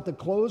it's about the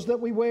clothes that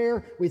we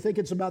wear. We think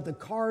it's about the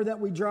car that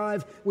we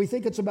drive. We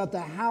think it's about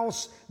the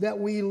house that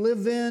we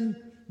live in.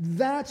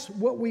 That's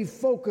what we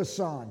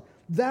focus on.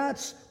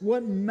 That's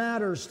what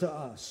matters to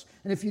us.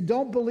 And if you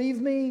don't believe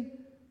me,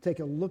 take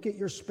a look at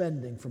your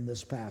spending from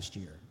this past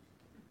year.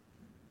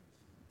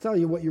 Tell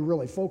you what you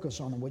really focus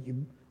on and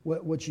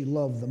what you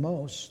love the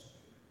most.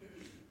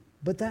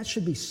 But that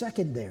should be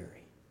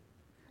secondary.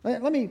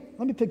 Let me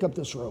pick up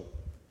this rope.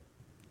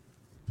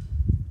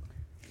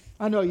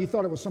 I know you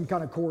thought it was some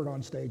kind of cord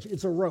on stage.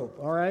 It's a rope,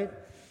 all right?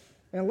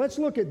 And let's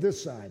look at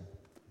this side.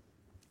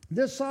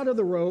 This side of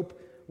the rope,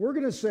 we're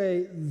going to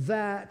say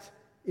that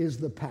is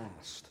the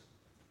past.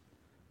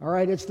 All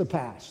right, it's the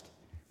past.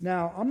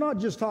 Now, I'm not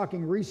just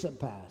talking recent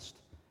past.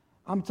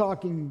 I'm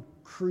talking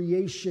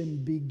creation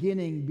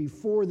beginning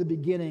before the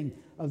beginning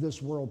of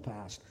this world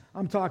past.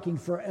 I'm talking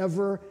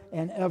forever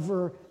and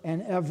ever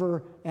and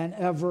ever and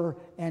ever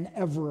and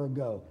ever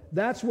ago.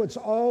 That's what's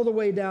all the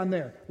way down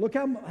there. Look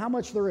how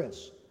much there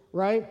is,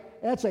 right?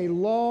 That's a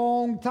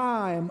long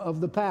time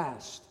of the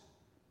past.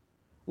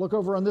 Look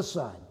over on this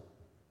side.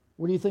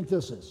 What do you think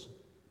this is?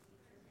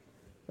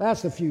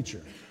 That's the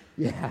future.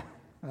 Yeah,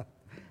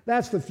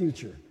 that's the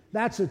future.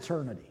 That's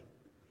eternity,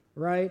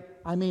 right?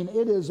 I mean,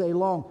 it is a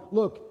long,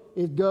 look,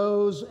 it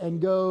goes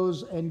and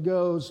goes and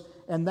goes,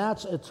 and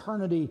that's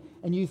eternity,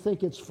 and you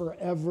think it's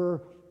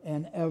forever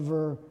and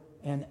ever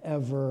and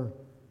ever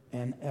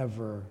and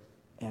ever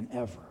and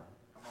ever.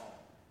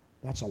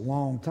 That's a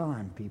long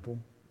time, people.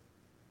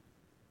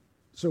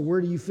 So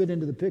where do you fit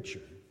into the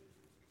picture?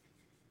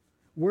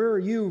 Where are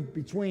you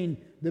between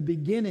the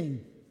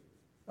beginning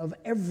of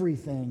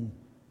everything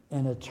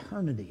and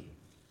eternity?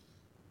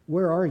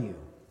 Where are you?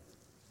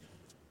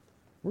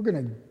 We're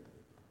going to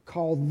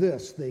call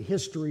this the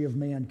history of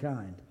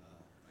mankind.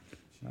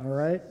 All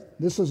right?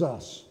 This is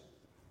us.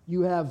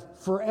 You have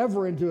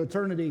forever into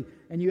eternity,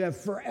 and you have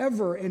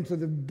forever into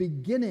the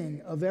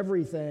beginning of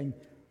everything,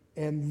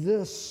 and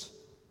this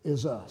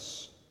is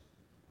us.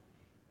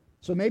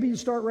 So maybe you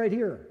start right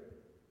here.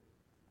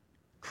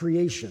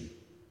 Creation.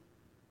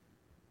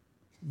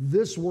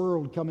 This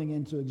world coming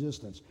into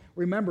existence.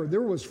 Remember,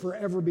 there was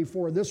forever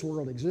before this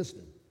world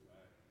existed.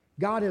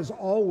 God has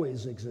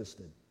always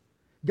existed.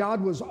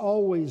 God was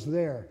always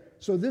there.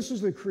 So this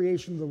is the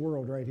creation of the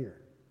world right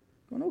here.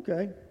 Going,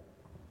 okay.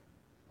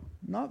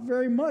 Not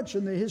very much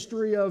in the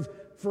history of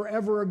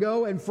forever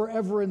ago and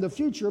forever in the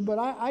future, but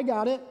I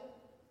got it.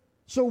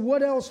 So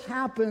what else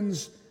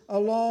happens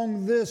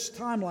along this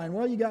timeline?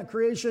 Well, you got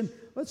creation.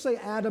 Let's say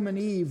Adam and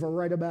Eve are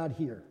right about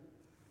here.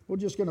 We're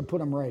just going to put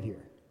them right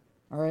here.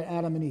 All right,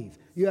 Adam and Eve.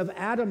 You have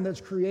Adam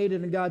that's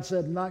created, and God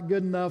said, not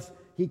good enough.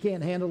 He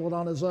can't handle it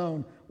on his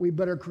own. We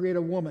better create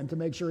a woman to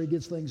make sure he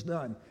gets things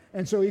done.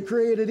 And so he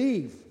created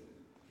Eve.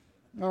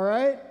 All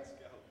right?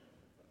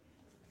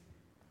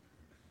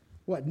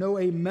 What? No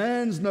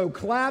amens, no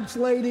claps,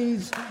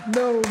 ladies,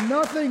 no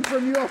nothing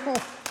from you all.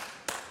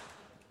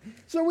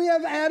 So we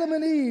have Adam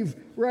and Eve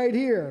right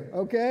here,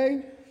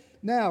 okay?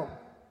 Now,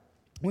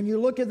 when you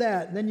look at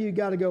that, then you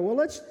got to go, well,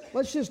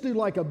 let's just do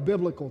like a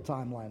biblical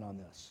timeline on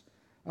this.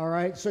 All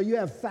right, so you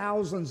have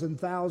thousands and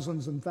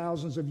thousands and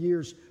thousands of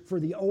years for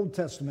the Old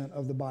Testament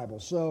of the Bible.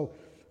 So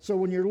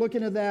when you're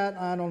looking at that,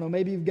 I don't know,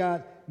 maybe you've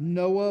got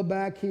Noah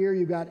back here,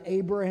 you've got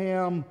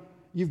Abraham,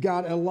 you've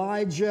got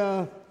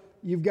Elijah,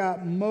 you've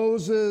got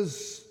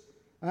Moses.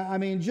 I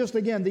mean, just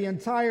again, the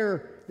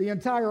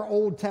entire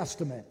Old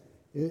Testament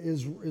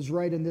is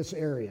right in this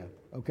area,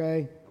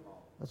 okay?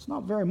 That's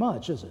not very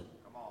much, is it?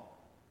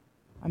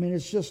 I mean,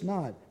 it's just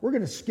not. We're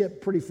going to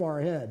skip pretty far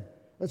ahead.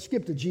 Let's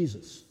skip to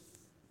Jesus.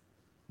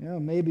 You know,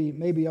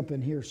 maybe up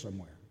in here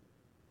somewhere,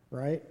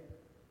 right?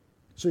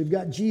 So you've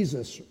got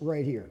Jesus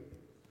right here.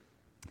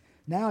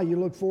 Now you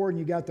look forward and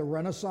you got the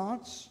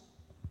Renaissance.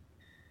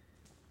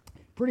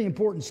 Pretty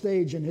important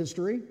stage in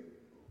history.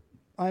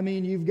 I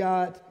mean, you've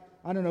got,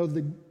 I don't know,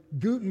 the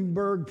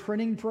Gutenberg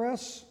printing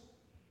press.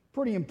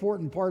 Pretty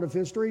important part of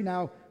history.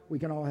 Now, we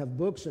can all have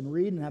books and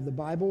read and have the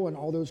Bible and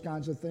all those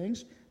kinds of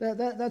things.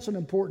 That's an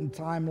important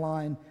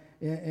timeline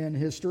in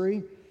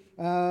history.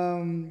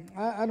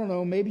 I don't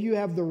know, maybe you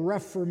have the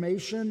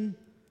Reformation.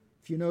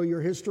 If you know your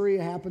history,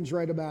 it happens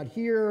right about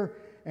here.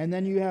 And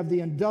then you have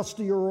the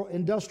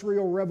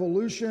Industrial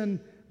Revolution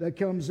that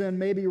comes in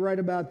maybe right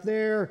about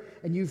there.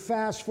 And you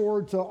fast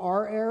forward to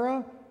our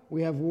era.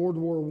 We have World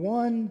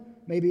War I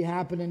maybe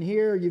happening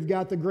here. You've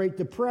got the Great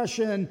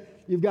Depression.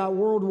 You've got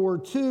World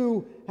War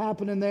II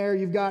happening there.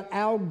 You've got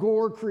Al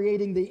Gore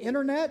creating the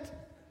internet.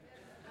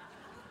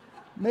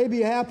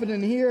 Maybe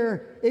happening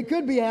here. It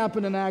could be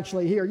happening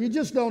actually here. You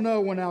just don't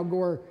know when Al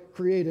Gore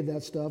created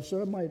that stuff,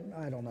 so it might,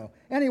 I don't know.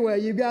 Anyway,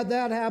 you've got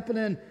that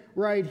happening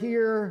right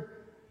here,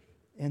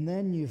 and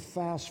then you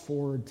fast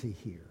forward to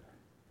here.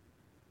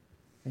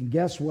 And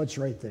guess what's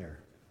right there?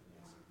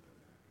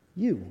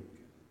 You.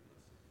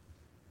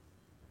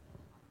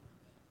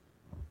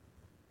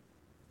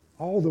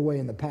 All the way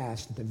in the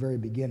past, at the very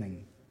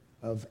beginning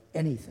of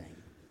anything.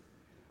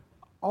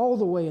 All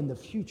the way in the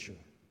future.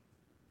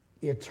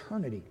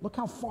 Eternity. Look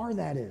how far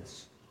that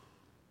is.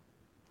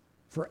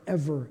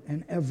 Forever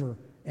and ever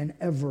and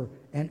ever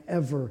and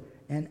ever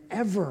and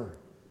ever.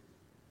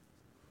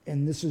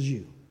 And this is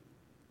you.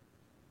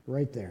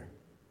 Right there.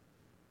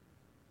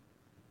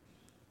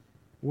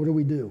 What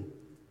do?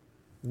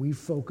 We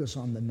focus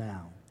on the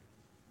now.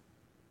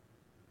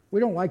 We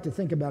don't like to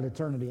think about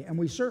eternity, and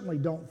we certainly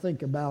don't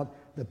think about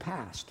the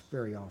past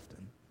very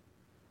often,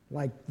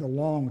 like the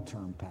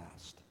long-term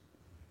past.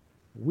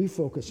 We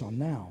focus on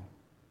now.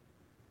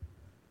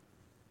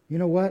 You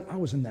know what? I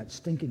was in that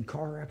stinking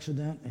car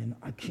accident, and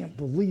I can't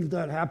believe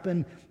that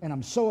happened, and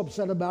I'm so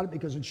upset about it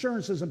because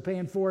insurance isn't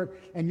paying for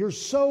it, and you're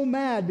so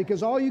mad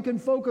because all you can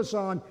focus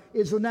on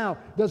is the now.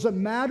 Does it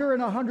matter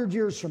in 100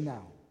 years from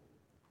now?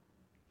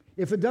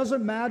 If it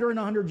doesn't matter in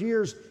 100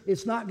 years,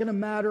 it's not going to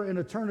matter in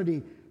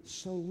eternity,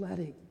 so let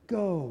it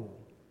go.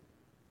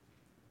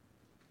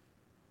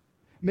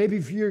 Maybe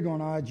if you're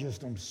going,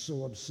 I'm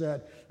so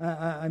upset.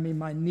 I mean,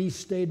 my niece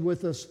stayed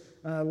with us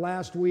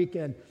last week,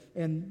 and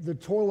the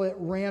toilet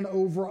ran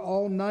over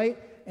all night,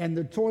 and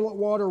the toilet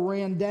water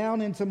ran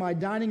down into my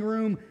dining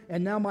room,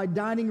 and now my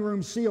dining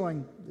room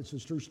ceiling, this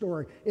is a true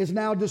story, is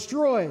now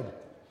destroyed.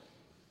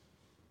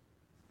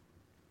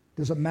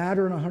 Does it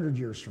matter in 100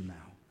 years from now?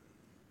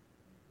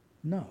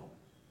 No.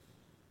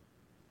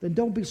 Then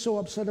don't be so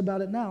upset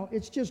about it now.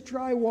 It's just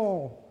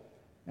drywall.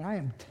 And I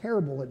am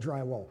terrible at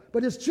drywall,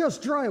 but it's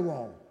just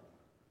drywall.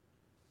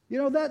 You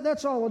know,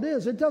 that's all it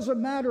is. It doesn't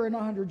matter in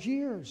 100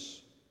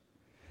 years.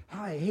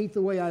 I hate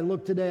the way I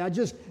look today.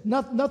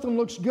 Nothing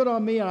looks good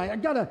on me, and I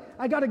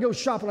gotta go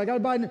shopping. I gotta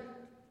buy.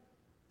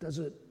 Does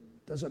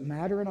it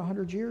matter in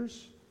 100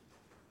 years?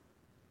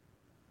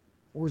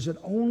 Or is it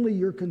only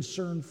your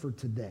concern for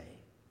today?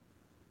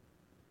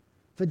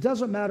 If it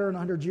doesn't matter in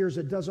 100 years,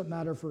 it doesn't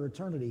matter for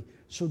eternity.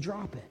 So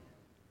drop it.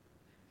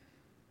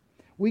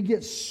 We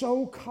get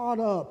so caught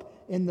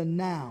up in the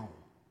now.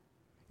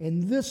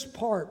 In this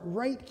part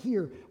right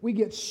here, we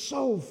get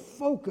so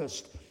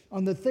focused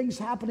on the things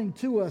happening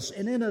to us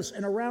and in us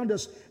and around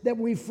us that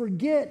we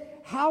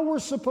forget how we're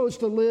supposed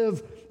to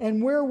live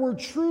and where we're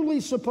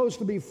truly supposed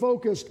to be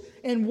focused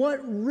and what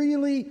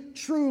really,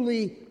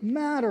 truly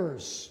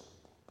matters.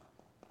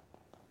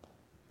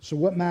 So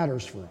what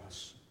matters for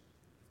us?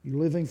 You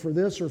living for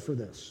this or for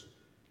this?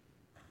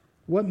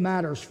 What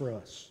matters for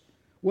us?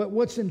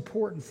 What's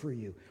important for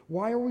you?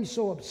 Why are we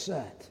so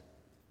upset?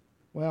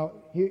 Well,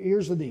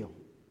 here's the deal.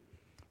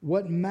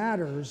 What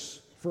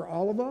matters for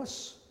all of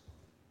us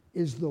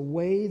is the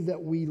way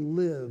that we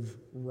live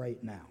right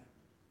now.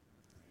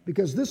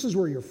 Because this is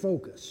where you're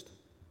focused.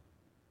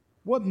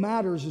 What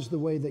matters is the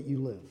way that you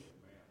live.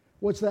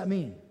 What's that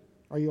mean?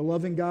 Are you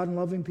loving God and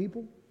loving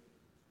people?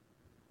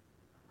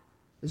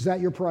 Is that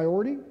your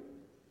priority?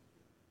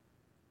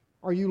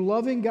 Are you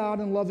loving God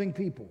and loving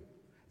people?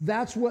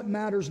 That's what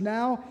matters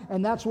now,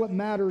 and that's what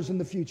matters in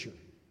the future.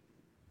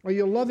 Are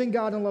you loving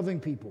God and loving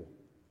people?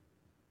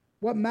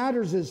 What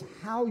matters is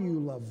how you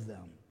love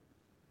them,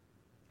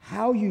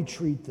 how you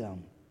treat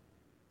them,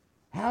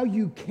 how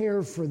you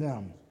care for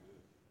them,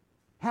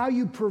 how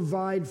you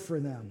provide for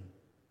them,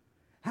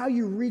 how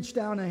you reach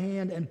down a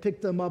hand and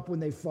pick them up when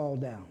they fall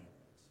down.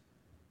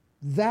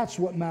 That's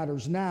what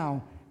matters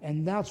now,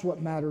 and that's what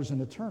matters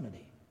in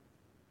eternity.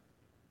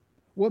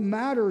 What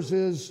matters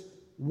is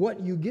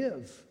what you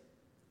give.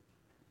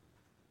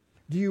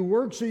 Do you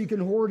work so you can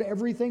hoard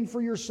everything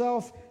for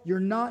yourself? You're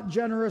not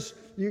generous.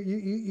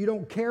 You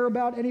don't care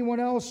about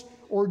anyone else?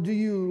 Or do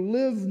you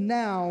live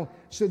now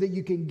so that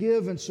you can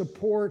give and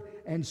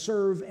support and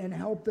serve and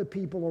help the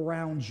people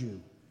around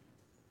you?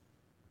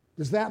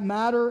 Does that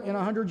matter in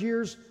 100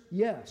 years?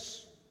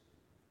 Yes.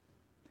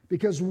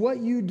 Because what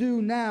you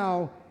do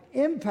now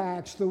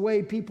impacts the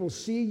way people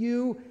see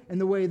you and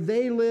the way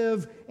they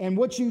live, and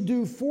what you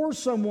do for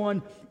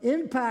someone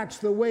impacts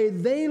the way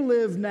they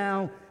live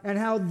now and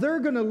how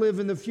they're going to live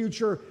in the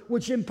future,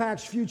 which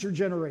impacts future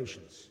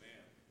generations.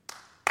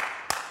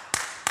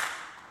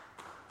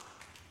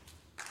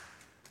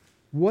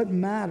 What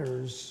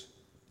matters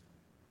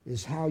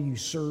is how you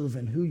serve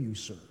and who you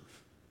serve.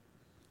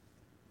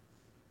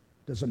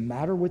 Does it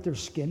matter what their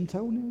skin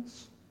tone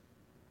is?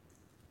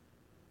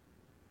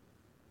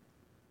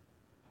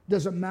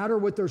 Does it matter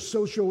what their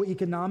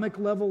socioeconomic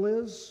level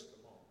is?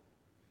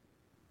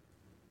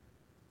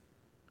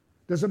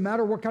 Does it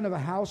matter what kind of a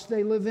house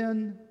they live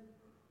in?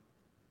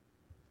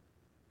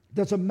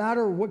 Does it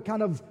matter what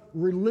kind of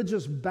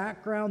religious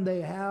background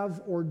they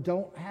have or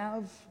don't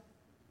have?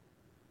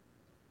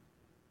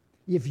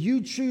 If you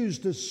choose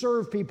to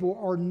serve people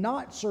or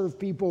not serve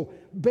people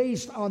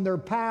based on their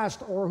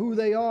past or who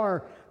they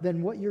are,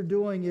 then what you're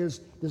doing is,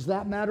 does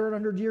that matter in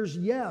 100 years?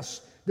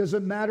 Yes. Does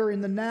it matter in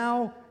the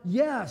now?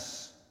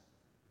 Yes.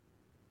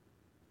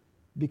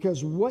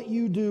 Because what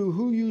you do,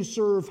 who you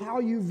serve, how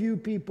you view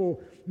people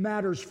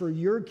matters for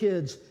your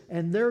kids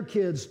and their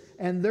kids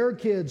and their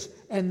kids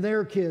and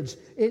their kids.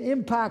 It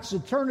impacts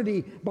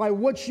eternity by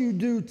what you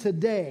do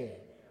today.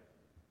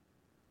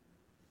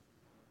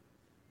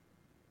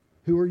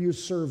 Who are you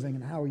serving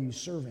and how are you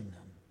serving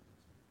them?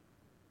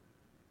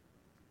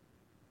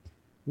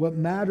 What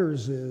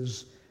matters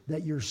is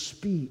that your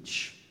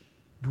speech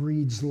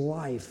breeds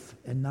life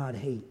and not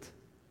hate.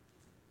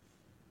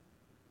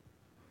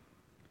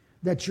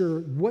 That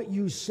what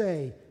you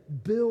say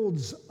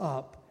builds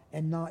up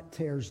and not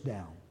tears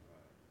down.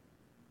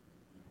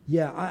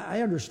 Yeah,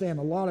 I understand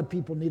a lot of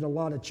people need a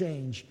lot of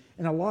change,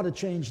 and a lot of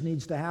change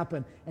needs to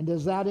happen. And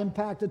does that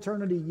impact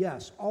eternity?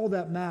 Yes, all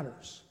that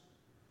matters.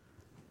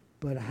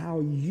 But how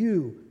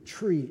you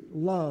treat,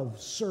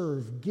 love,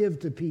 serve, give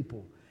to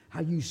people,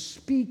 how you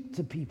speak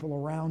to people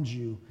around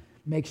you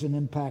makes an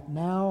impact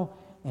now,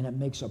 and it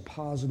makes a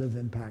positive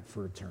impact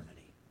for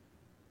eternity.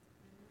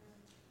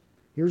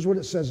 Here's what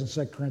it says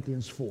in 2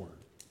 Corinthians 4.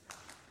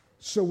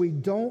 So we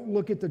don't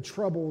look at the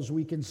troubles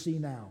we can see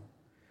now.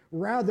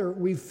 Rather,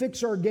 we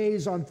fix our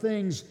gaze on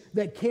things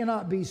that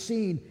cannot be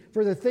seen.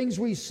 For the things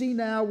we see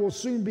now will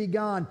soon be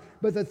gone,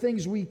 but the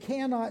things we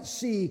cannot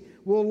see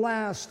will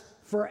last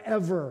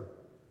forever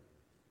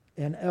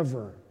and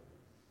ever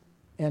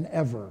and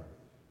ever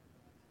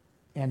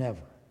and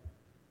ever.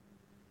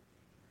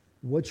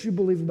 What you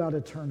believe about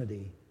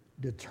eternity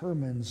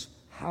determines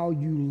how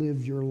you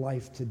live your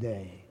life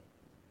today.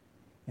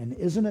 And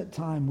isn't it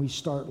time we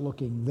start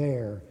looking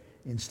there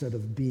instead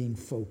of being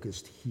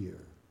focused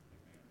here?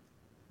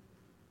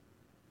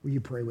 Will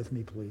you pray with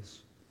me, please?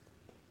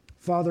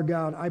 Father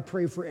God, I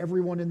pray for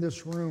everyone in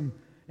this room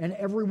and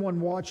everyone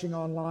watching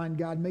online.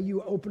 God, may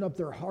you open up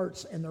their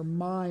hearts and their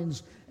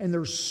minds and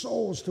their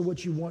souls to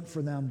what you want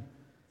for them.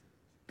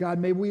 God,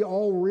 may we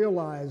all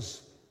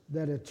realize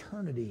that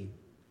eternity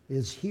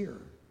is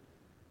here.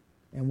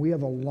 And we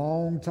have a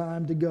long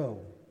time to go.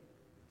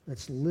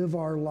 Let's live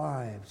our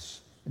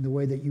lives in the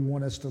way that you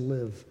want us to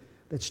live.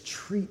 Let's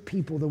treat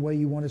people the way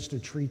you want us to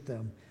treat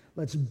them.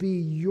 Let's be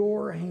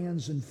your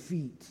hands and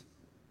feet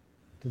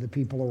to the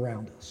people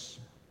around us.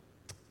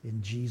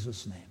 In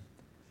Jesus' name,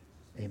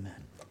 amen.